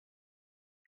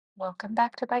Welcome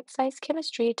back to Bite Size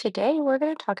Chemistry. Today we're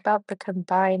going to talk about the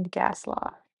combined gas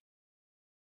law.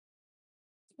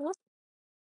 Well,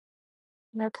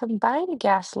 and our combined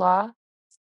gas law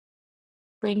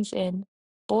brings in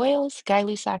Boyle's,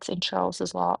 Gay-Lussac's, and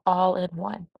Charles's law all in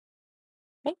one.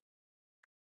 Right?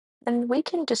 And we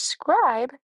can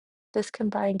describe this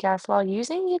combined gas law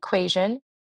using the equation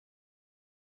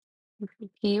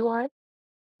P1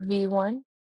 V1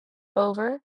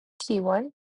 over T1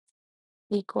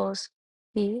 equals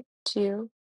P2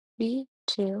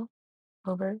 V2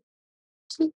 over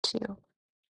T2.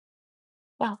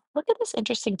 Now, look at this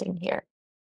interesting thing here.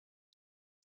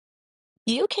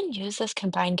 You can use this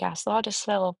combined gas law to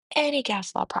solve any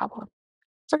gas law problem.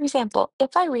 For example,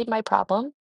 if I read my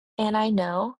problem and I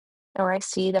know or I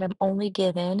see that I'm only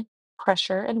given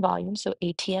pressure and volume, so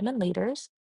ATM and liters,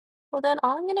 well, then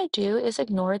all I'm going to do is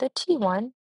ignore the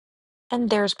T1 and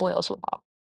there's Boyle's law.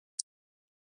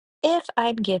 If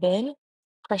I'm given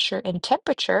pressure and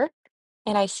temperature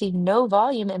and I see no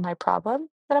volume in my problem,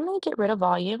 then I'm going to get rid of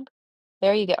volume.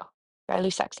 There you go,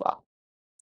 Gay-Lussac's law.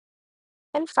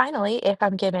 And finally, if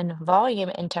I'm given volume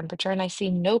and temperature and I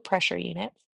see no pressure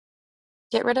units,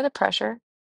 get rid of the pressure.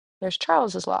 There's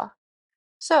Charles's law.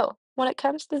 So when it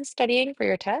comes to studying for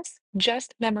your test,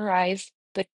 just memorize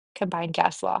the combined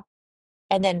gas law.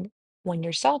 And then when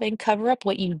you're solving, cover up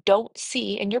what you don't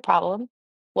see in your problem.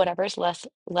 Whatever's left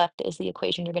is the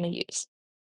equation you're going to use.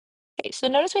 Okay, so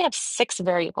notice we have 6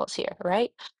 variables here,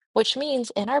 right? Which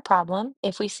means in our problem,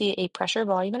 if we see a pressure,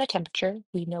 volume, and a temperature,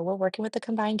 we know we're working with the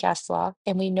combined gas law,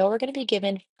 and we know we're going to be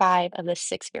given 5 of the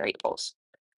 6 variables,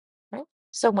 right?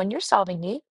 So when you're solving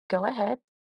these, go ahead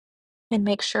and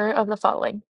make sure of the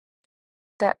following,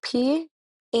 that P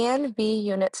and V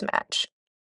units match.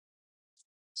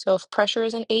 So if pressure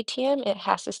is in ATM, it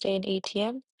has to stay in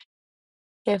ATM.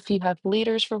 If you have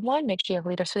liters for one, make sure you have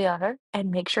liters for the other, and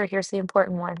make sure, here's the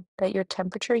important one, that your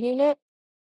temperature unit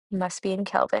must be in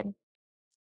Kelvin.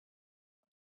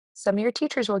 Some of your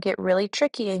teachers will get really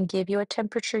tricky and give you a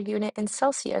temperature unit in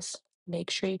Celsius.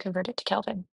 Make sure you convert it to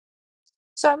Kelvin.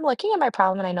 So I'm looking at my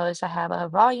problem and I notice I have a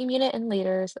volume unit in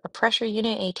liters, a pressure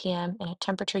unit in ATM, and a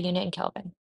temperature unit in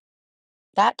Kelvin.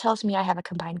 That tells me I have a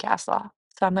combined gas law.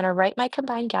 So I'm going to write my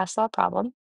combined gas law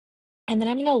problem, and then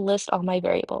I'm going to list all my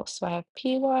variables. So I have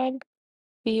P1,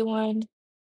 V1,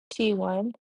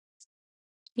 T1,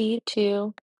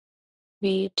 P2,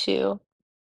 V2,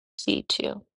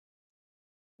 T2.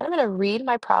 I'm going to read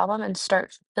my problem and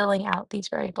start filling out these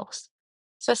variables.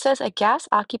 So it says a gas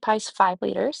occupies 5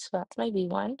 liters, so that's my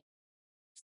V1,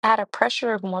 at a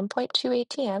pressure of 1.2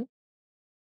 atm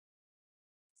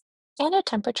and a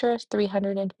temperature of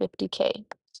 350 K.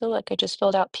 So look, I just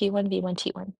filled out P1, V1,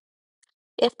 T1.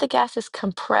 If the gas is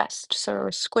compressed, so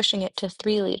we're squishing it to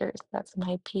 3 liters, that's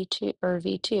my P2 or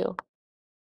V2,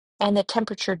 and the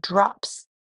temperature drops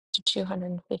to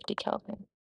 250 Kelvin,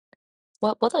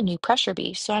 what will the new pressure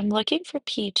be? So I'm looking for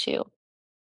P2.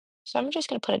 So I'm just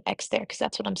going to put an X there because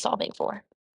that's what I'm solving for.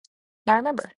 Now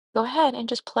remember, go ahead and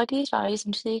just plug these values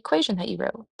into the equation that you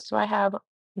wrote. So I have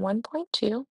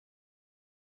 1.2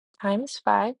 times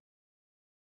 5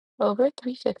 over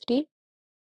 350,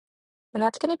 and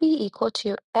that's going to be equal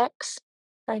to X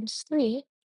times 3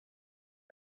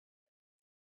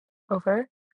 over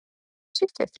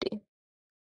 250.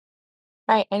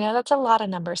 All right, I know that's a lot of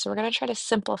numbers, so we're going to try to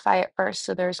simplify it first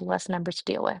so there's less numbers to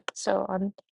deal with. So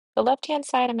on the left-hand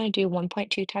side, I'm going to do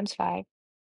 1.2 times 5,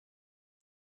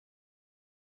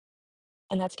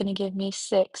 and that's going to give me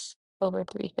 6 over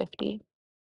 350.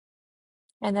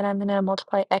 And then I'm going to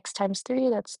multiply X times 3,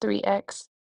 that's 3X,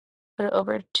 put it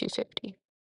over 250.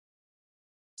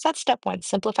 So that's step 1,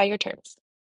 simplify your terms.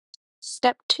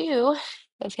 Step 2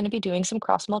 is going to be doing some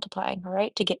cross multiplying, all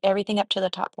right, to get everything up to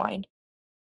the top line.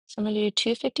 So I'm going to do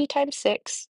 250 times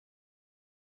 6,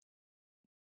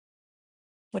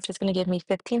 which is going to give me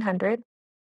 1500.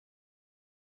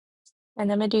 And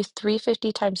then I'm going to do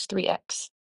 350 times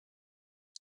 3x,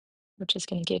 which is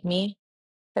going to give me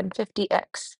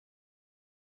 1050x.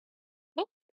 Okay.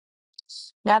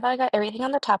 Now that I got everything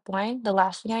on the top line, the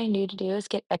last thing I need to do is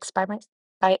get x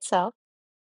by itself.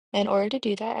 In order to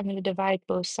do that, I'm going to divide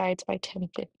both sides by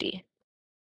 1050.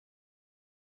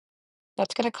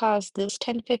 That's going to cause this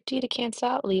 1050 to cancel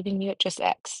out, leaving me at just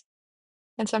x.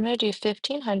 And so I'm going to do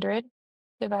 1500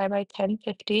 divided by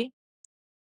 1050.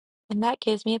 And that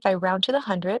gives me, if I round to the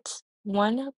hundredths,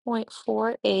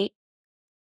 1.48,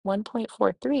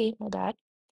 1.43, my bad,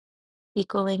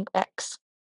 equaling x.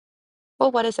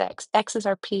 Well, what is x? X is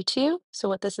our P2. So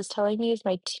what this is telling me is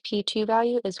my P2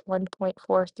 value is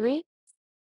 1.43.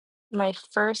 My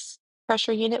first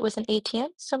pressure unit was an ATM,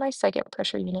 so my second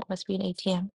pressure unit must be an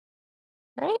ATM.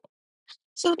 All right?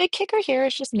 So the big kicker here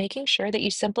is just making sure that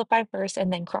you simplify first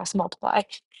and then cross multiply,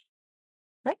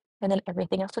 right? And then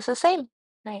everything else is the same,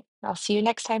 right? I'll see you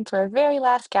next time for our very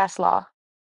last gas law.